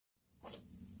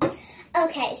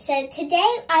Okay, so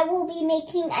today I will be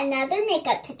making another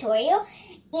makeup tutorial,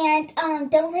 and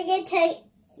don't forget to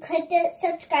click the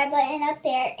subscribe button up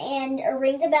there and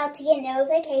ring the bell to get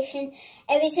notification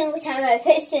every single time I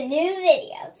post a new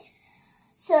video.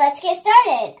 So let's get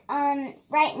started.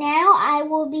 Right now I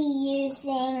will be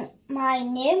using my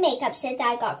new makeup set that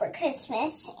I got for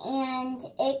Christmas, and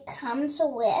it comes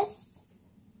with,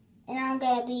 and I'm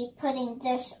going to be putting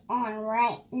this on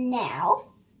right now.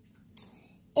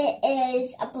 It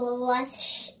is a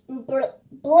blush and bronzer.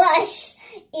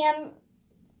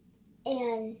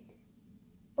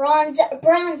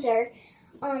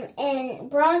 And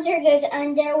bronzer goes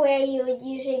under where you would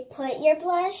usually put your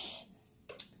blush.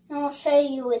 And I'll show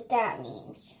you what that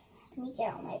means. Let me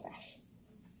get on my brush.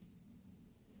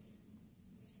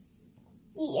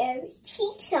 Your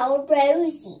cheeks all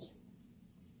rosy.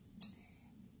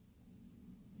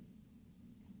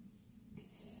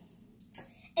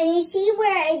 And you see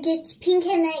where it gets pink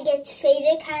and then it gets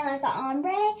faded, kind of like an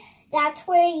ombre? That's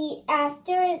where you,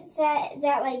 after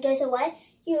that like goes away,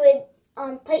 you would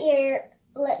put your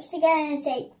lips together and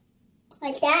say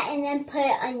like that, and then put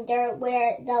it under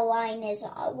where the line is,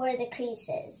 where the crease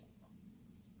is.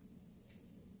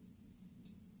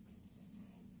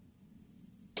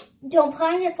 Don't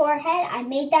put on your forehead. I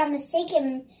made that mistake,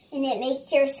 and it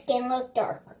makes your skin look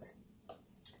darker.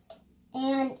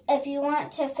 And if you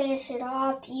want to finish it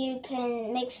off, you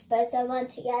can mix both of them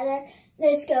together.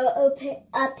 Just go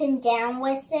up and down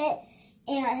with it,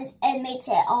 and it makes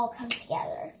it all come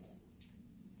together.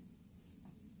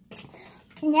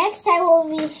 Next, I will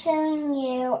be showing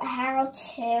you how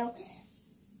to,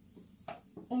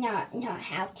 not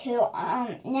how to,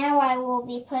 now I will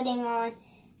be putting on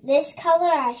this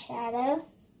color eyeshadow.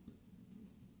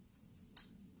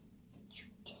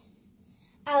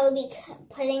 I will be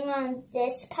putting on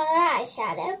this color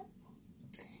eyeshadow.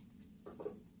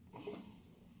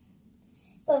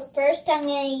 But first I'm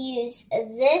going to use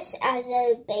this as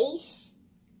a base.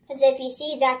 Because if you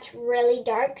see, that's really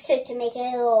dark. So to make it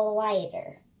a little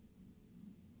lighter,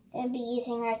 I'm going to be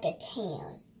using like a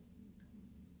tan.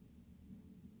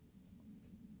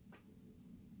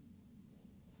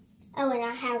 Oh, and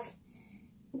I have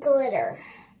glitter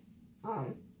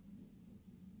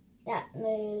that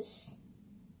moves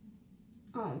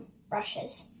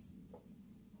brushes.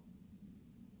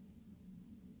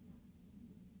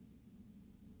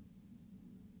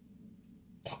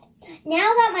 Okay, now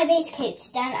that my base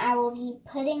coat's done, I will be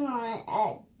putting on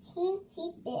a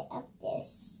teensy bit of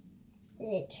this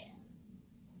lid.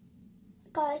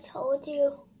 Like I told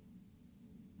you,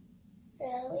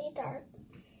 really dark.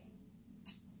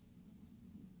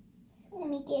 Let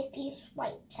me get a few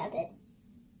swipes of it.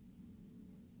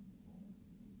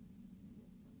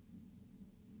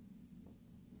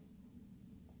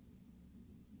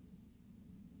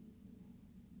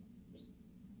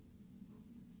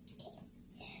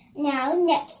 Now,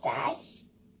 next eye.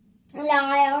 Now,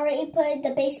 I already put the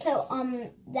base coat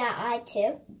on that eye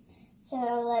too. So,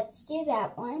 let's do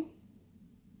that one.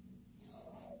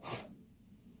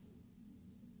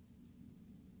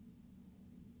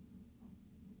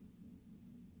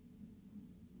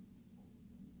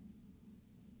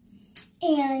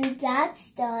 And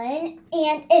that's done.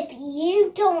 And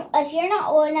if you're not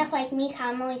old enough like me, 'cause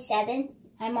I'm only 7,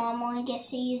 my mom only gets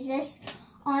to use this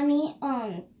on me.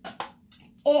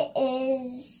 It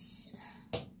is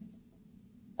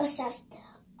assessed.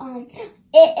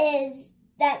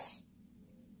 That's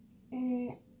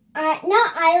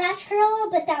not eyelash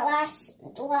curler, but that last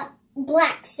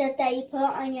black stuff that you put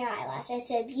on your eyelashes.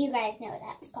 So if you guys know what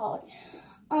that's called.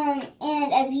 And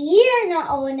if you're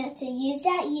not old enough to use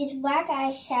that, use black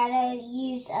eyeshadow.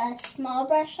 Use a small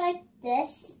brush like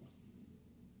this.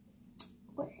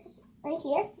 Where is it? Right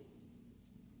here.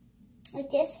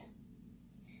 Like this.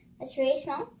 It's really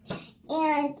small,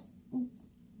 and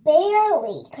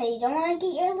barely, because you don't want to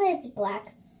get your lids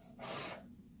black.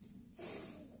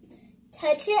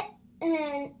 Touch it,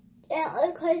 and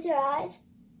gently close your eyes,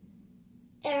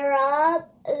 and rub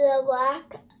the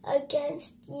black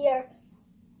against your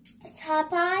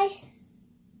top eye,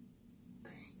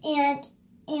 and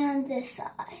this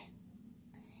eye.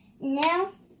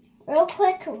 Now, real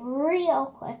quick, I'm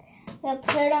going to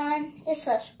put on this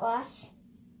lip gloss.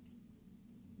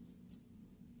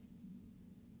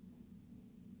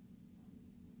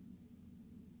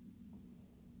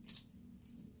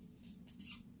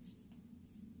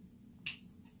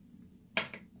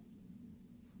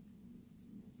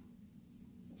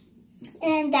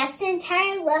 And that's the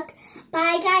entire look.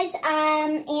 Bye, guys.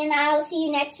 And I'll see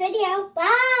you next video.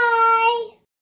 Bye.